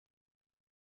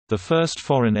The 1st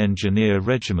Foreign Engineer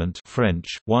Regiment French,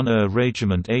 1er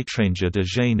Régiment Étranger de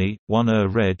Génie,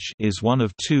 1er Reg is one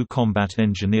of 2 combat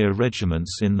engineer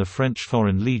regiments in the French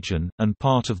Foreign Legion, and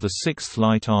part of the 6th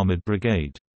Light Armoured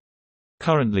Brigade.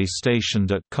 Currently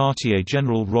stationed at Quartier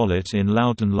General Rollet in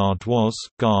Loudun-la-Doise,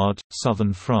 Gard,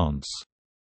 southern France.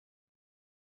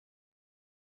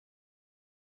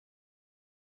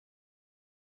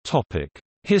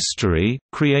 History,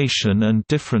 creation and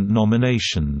different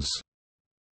nominations.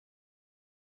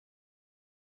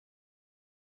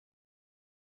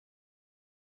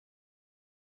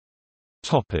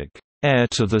 Heir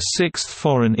to the 6th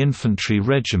Foreign Infantry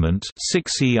Regiment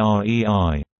 6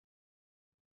 EREI.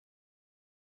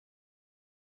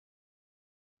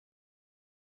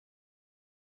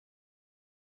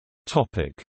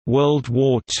 World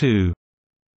War II.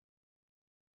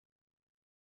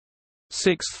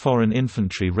 6th Foreign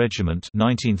Infantry Regiment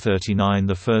 1939,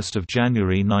 the 1st of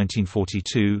January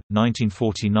 1942,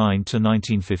 1949 to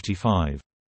 1955.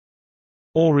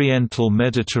 Oriental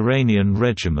Mediterranean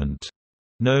Regiment,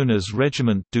 known as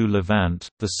Régiment du Levant,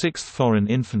 the 6th Foreign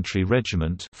Infantry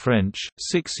Regiment French,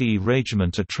 6e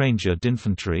Régiment Étranger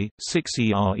d'Infanterie, 6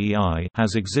 EREI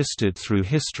has existed through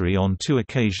history on 2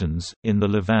 occasions, in the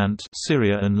Levant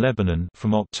Syria and Lebanon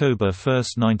from October 1,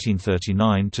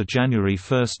 1939 to January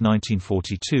 1,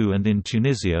 1942 and in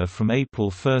Tunisia from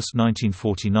April 1,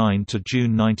 1949 to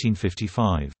June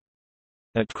 1955.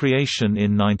 At creation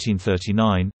in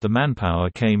 1939, the manpower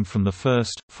came from the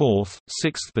 1st, 4th,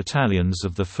 6th Battalions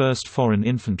of the 1st Foreign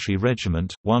Infantry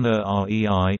Regiment, 1er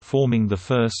REI forming the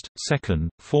 1st, 2nd,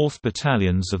 4th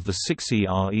Battalions of the 6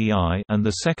 EREI and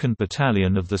the 2nd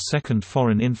Battalion of the 2nd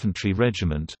Foreign Infantry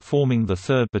Regiment forming the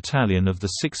 3rd Battalion of the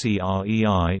 6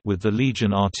 EREI with the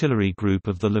Legion Artillery Group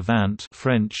of the Levant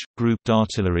French, Groupe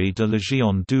d'Artillerie de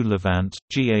Légion du Levant,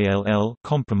 GALL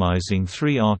comprising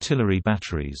 3 artillery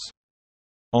batteries.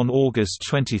 On August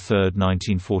 23,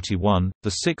 1941,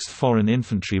 the 6th Foreign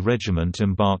Infantry Regiment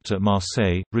embarked at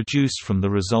Marseille, reduced from the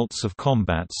results of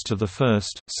combats to the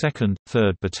 1st, 2nd,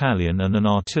 3rd Battalion and an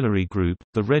artillery group.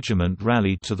 The regiment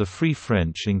rallied to the Free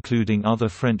French, including other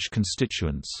French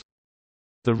constituents.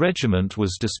 The regiment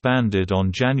was disbanded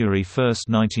on January 1,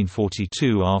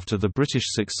 1942 after the British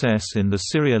success in the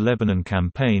Syria-Lebanon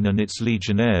campaign, and its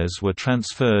legionnaires were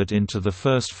transferred into the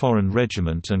 1st Foreign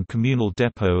Regiment and communal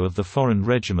depot of the foreign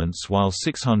regiments, while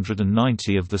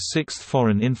 690 of the 6th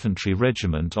Foreign Infantry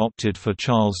Regiment opted for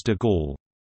Charles de Gaulle.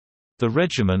 The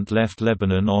regiment left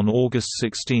Lebanon on August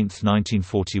 16,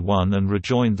 1941 and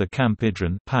rejoined the Camp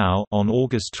Idrin on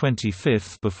August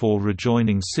 25 before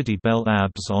rejoining Sidi Bel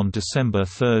Abs on December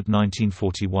 3,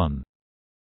 1941.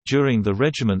 During the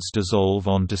regiment's dissolve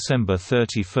on December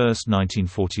 31,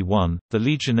 1941, the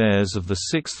legionnaires of the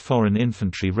 6th Foreign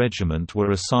Infantry Regiment were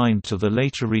assigned to the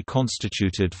later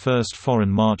reconstituted 1st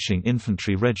Foreign Marching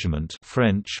Infantry Regiment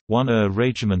French, 1er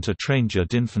Régiment Étranger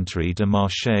d'Infanterie de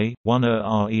Marche,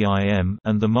 1er REIM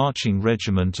and the Marching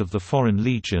Regiment of the Foreign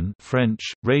Legion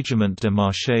French, Régiment de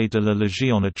Marche de la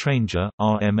Légion Étrangère,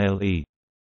 RMLE.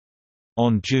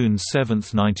 On June 7,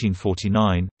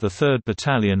 1949, the 3rd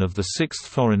Battalion of the 6th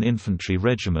Foreign Infantry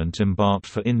Regiment embarked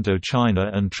for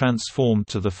Indochina and transformed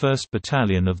to the 1st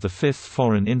Battalion of the 5th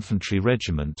Foreign Infantry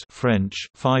Regiment French,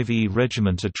 5e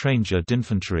Régiment Étranger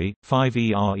d'Infanterie,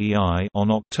 5e REI on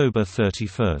October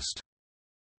 31.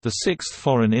 The 6th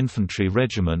Foreign Infantry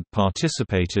Regiment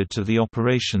participated to the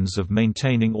operations of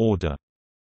maintaining order.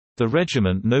 The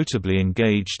regiment notably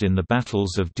engaged in the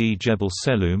battles of D. Jebel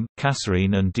Seloum,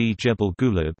 Kasserine and D. Jebel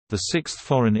Gulab. The 6th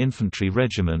Foreign Infantry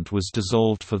Regiment was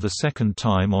dissolved for the second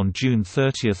time on June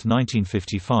 30,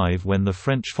 1955, when the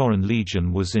French Foreign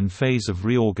Legion was in phase of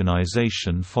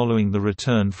reorganization following the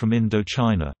return from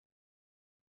Indochina.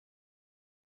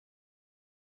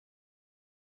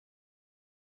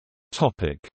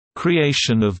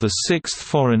 Creation of the 6th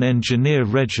Foreign Engineer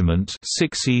Regiment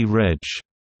 6E Reg.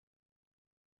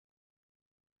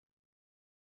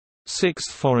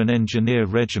 6th Foreign Engineer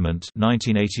Regiment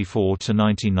 1984 to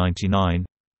 1999.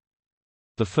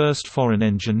 The 1st Foreign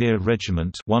Engineer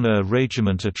Regiment 1er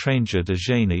Régiment Étranger de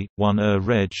Génie, 1er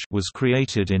Reg was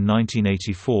created in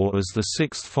 1984 as the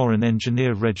 6th Foreign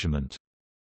Engineer Regiment.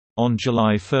 On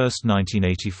July 1,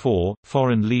 1984,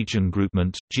 Foreign Legion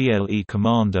Groupement, GLE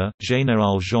Commander,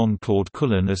 Général Jean-Claude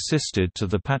Coulon assisted to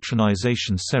the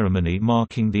patronization ceremony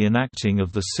marking the enacting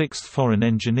of the 6th Foreign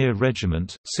Engineer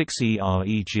Regiment, 6E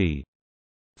REG.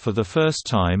 For the first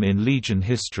time in Legion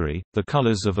history, the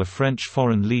colors of a French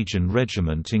Foreign Legion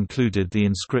regiment included the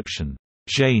inscription,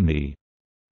 Génie.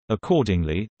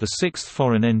 Accordingly, the 6th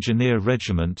Foreign Engineer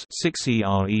Regiment 6E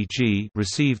REG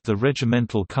received the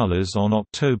regimental colors on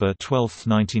October 12,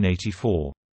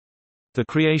 1984. The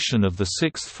creation of the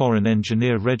 6th Foreign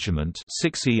Engineer Regiment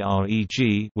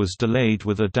was delayed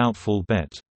with a doubtful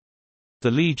bet.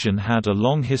 The Legion had a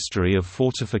long history of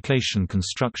fortification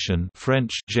construction,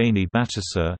 French génie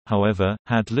bâtisseur, however,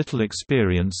 had little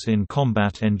experience in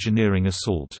combat engineering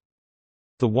assault.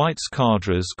 The Whites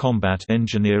Cadres Combat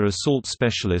Engineer Assault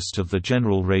Specialist of the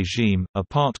General Regime, a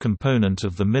part component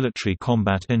of the Military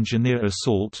Combat Engineer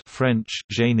Assault French,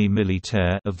 Génie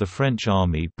Militaire of the French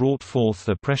Army, brought forth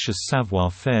a precious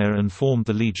savoir-faire and formed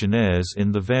the Legionnaires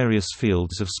in the various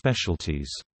fields of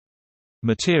specialties.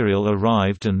 Material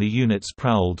arrived and the units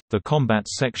prowled. The combat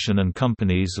section and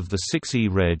companies of the 6E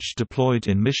Reg deployed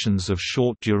in missions of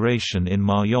short duration in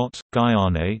Mayotte,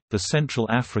 Guyane, the Central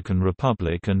African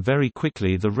Republic, and very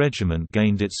quickly the regiment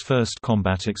gained its first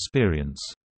combat experience.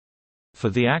 For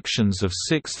the actions of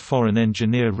 6th Foreign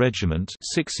Engineer Regiment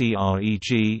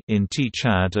in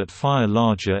Tchad at Fire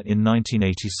Larger in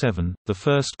 1987, the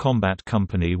 1st Combat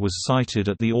Company was cited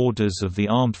at the orders of the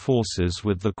armed forces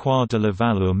with the Croix de la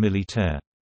Valeur Militaire.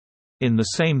 In the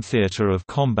same theater of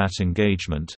combat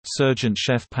engagement, Sergeant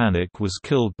Chef Panic was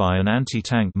killed by an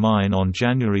anti-tank mine on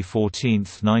January 14,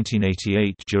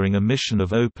 1988 during a mission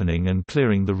of opening and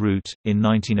clearing the route. In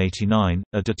 1989,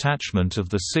 a detachment of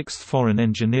the 6th Foreign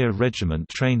Engineer Regiment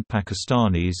trained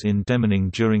Pakistanis in demining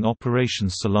during Operation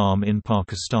Salam in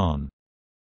Pakistan.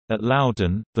 At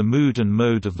Loudon, the mood and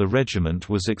mode of the regiment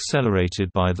was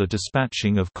accelerated by the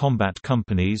dispatching of combat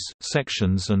companies,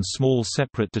 sections and small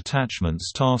separate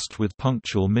detachments tasked with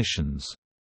punctual missions.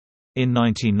 In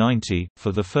 1990,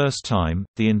 for the first time,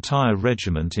 the entire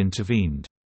regiment intervened.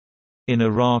 In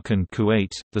Iraq and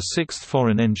Kuwait, the 6th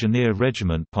Foreign Engineer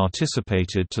Regiment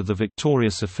participated to the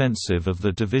victorious offensive of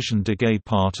the Division de Gay,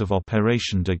 part of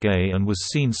Operation de Gay, and was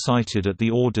seen cited at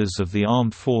the orders of the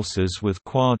armed forces with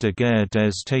Croix de guerre des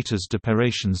États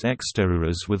d'opérations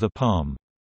extérieures with a palm.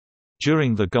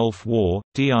 During the Gulf War,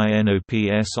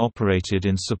 DINOPS operated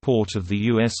in support of the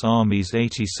U.S. Army's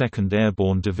 82nd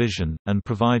Airborne Division, and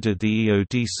provided the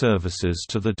EOD services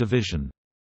to the division.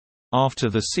 After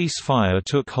the ceasefire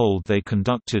took hold, they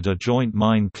conducted a joint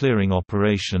mine-clearing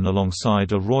operation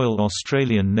alongside a Royal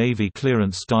Australian Navy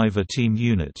clearance diver team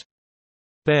unit.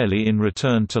 Barely in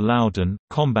return to Loudon,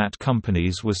 combat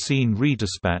companies were seen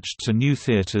redispatched to new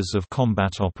theatres of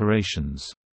combat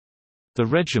operations. The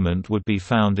regiment would be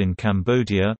found in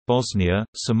Cambodia, Bosnia,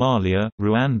 Somalia,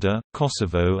 Rwanda,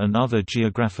 Kosovo and other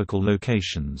geographical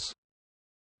locations.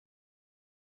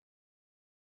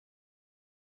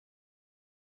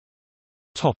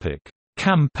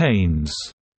 Campaigns.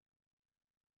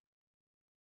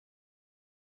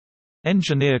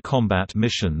 Engineer combat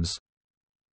missions.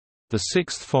 The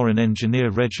 6th Foreign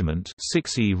Engineer Regiment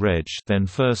 6E Reg, then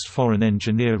 1st Foreign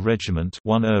Engineer Regiment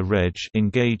 1Er Reg,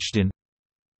 engaged in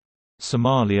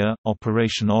Somalia,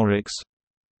 Operation Oryx.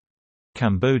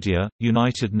 Cambodia,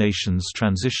 United Nations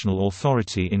Transitional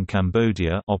Authority in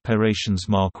Cambodia, Operations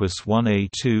Marquis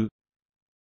 1A2.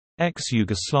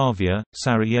 Ex-Yugoslavia,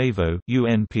 Sarajevo,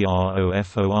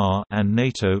 UNPROFOR and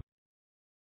NATO.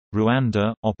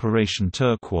 Rwanda, Operation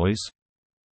Turquoise.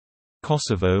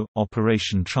 Kosovo,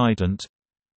 Operation Trident.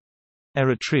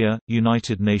 Eritrea,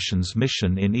 United Nations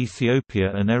Mission in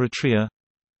Ethiopia and Eritrea.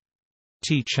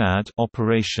 Tchad,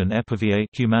 Operation Epivie,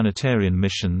 humanitarian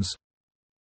missions.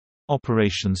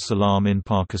 Operation Salam in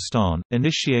Pakistan,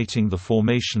 initiating the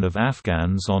formation of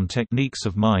Afghans on techniques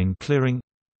of mine clearing.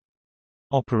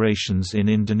 Operations in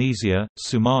Indonesia,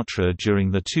 Sumatra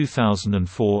during the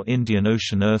 2004 Indian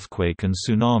Ocean earthquake and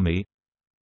tsunami.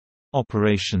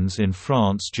 Operations in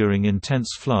France during intense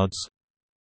floods.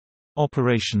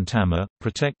 Operation Tama,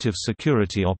 protective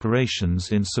security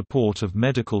operations in support of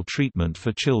medical treatment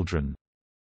for children.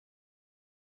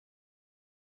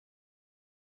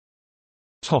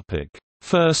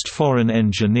 1st Foreign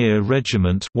Engineer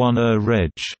Regiment 1Er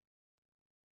Reg.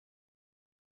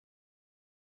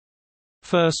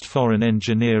 1st Foreign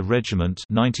Engineer Regiment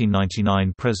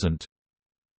 1999 present.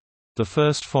 The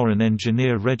 1st Foreign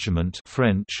Engineer Regiment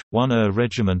French, 1er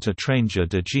Regiment Étranger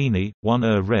de Génie,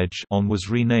 1er Reg on was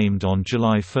renamed on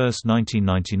July 1,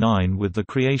 1999 with the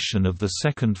creation of the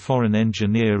 2nd Foreign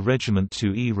Engineer Regiment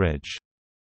 2E Reg.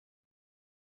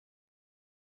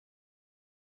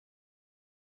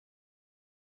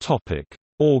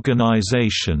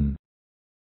 Organization.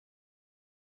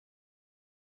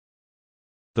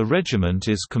 The regiment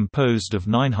is composed of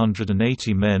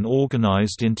 980 men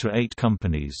organized into 8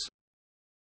 companies.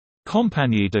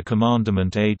 Compagnie de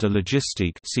Commandement et de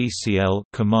Logistique (CCL)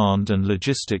 Command and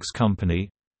Logistics Company.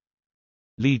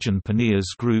 Légion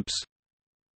Paniers Groups.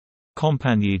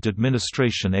 Compagnie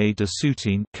d'Administration et de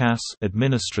Soutien (CAS)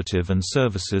 Administrative and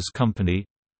Services Company.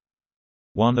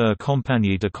 1 A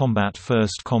Compagnie de Combat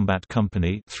 1st Combat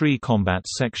Company 3 combat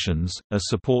sections, a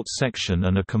support section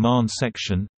and a command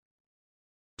section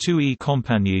 2 E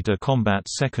Compagnie de Combat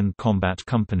 2nd Combat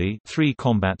Company 3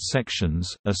 combat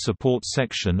sections, a support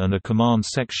section and a command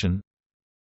section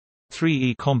 3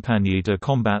 E Compagnie de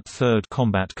Combat 3rd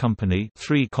Combat Company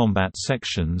 3 combat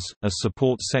sections, a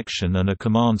support section and a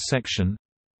command section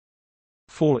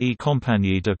 4 E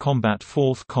Compagnie de Combat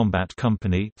 4th Combat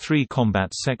Company 3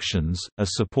 combat sections, a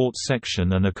support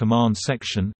section and a command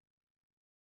section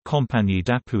Compagnie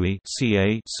d'appui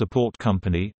CA support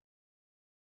company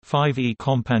 5 E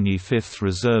Compagnie 5th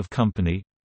Reserve Company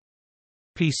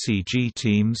PCG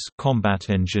teams Combat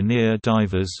Engineer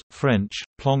Divers, French,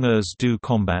 Plongeurs du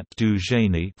Combat du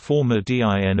Génie former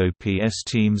DINOPS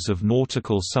teams of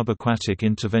Nautical Subaquatic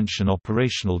Intervention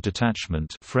Operational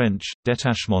Detachment French,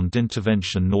 Détachement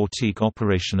d'Intervention Nautique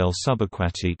Opérationnel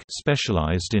Subaquatique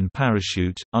specialized in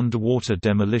parachute, underwater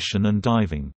demolition and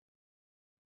diving.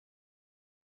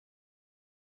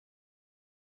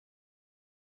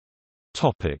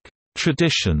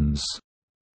 Traditions.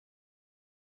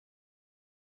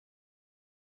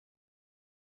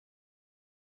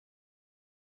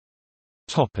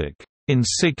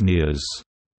 Insignias.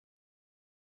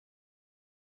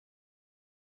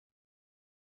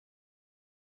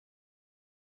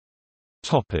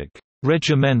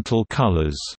 Regimental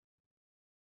colors.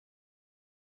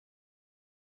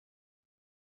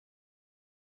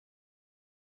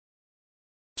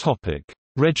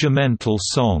 Regimental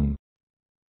song.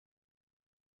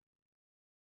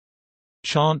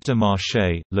 Chant de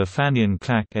marche, Le Fanion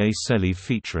Claque et Célive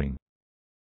featuring.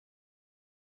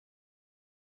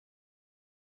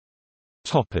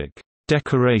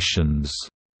 Decorations.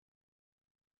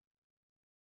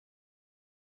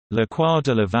 La Croix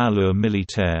de la Valeur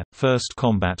Militaire, 1st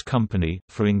Combat Company,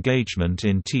 for engagement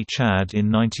in Tchad in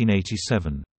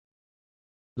 1987.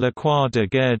 La Croix de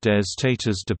Guerre des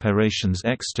États d'Opérations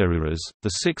Extérieures,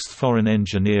 the 6th Foreign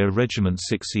Engineer Regiment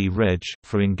 6E Reg,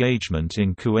 for engagement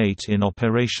in Kuwait in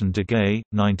Opération de Guerre,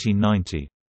 1990.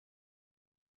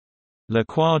 La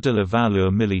Croix de la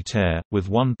Valeur Militaire, with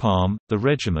 1 palm, the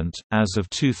regiment, as of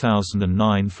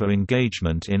 2009 for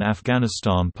engagement in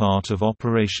Afghanistan part of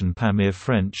Operation Pamir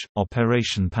French,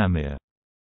 Operation Pamir.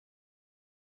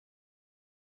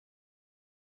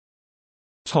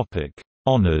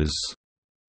 Honours.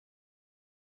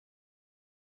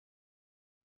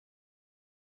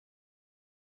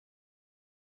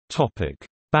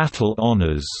 Battle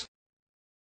honours.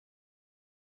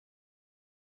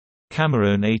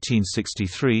 Cameroon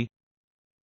 1863,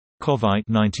 Kuwait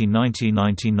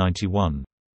 1990–1991.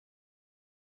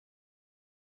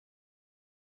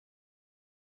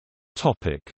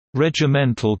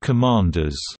 Regimental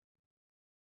Commanders.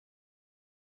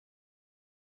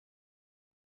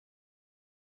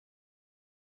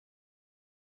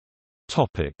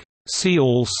 See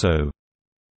also: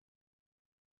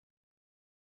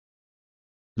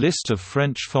 List of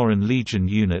French Foreign Legion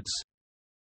units.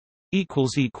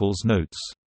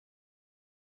 Notes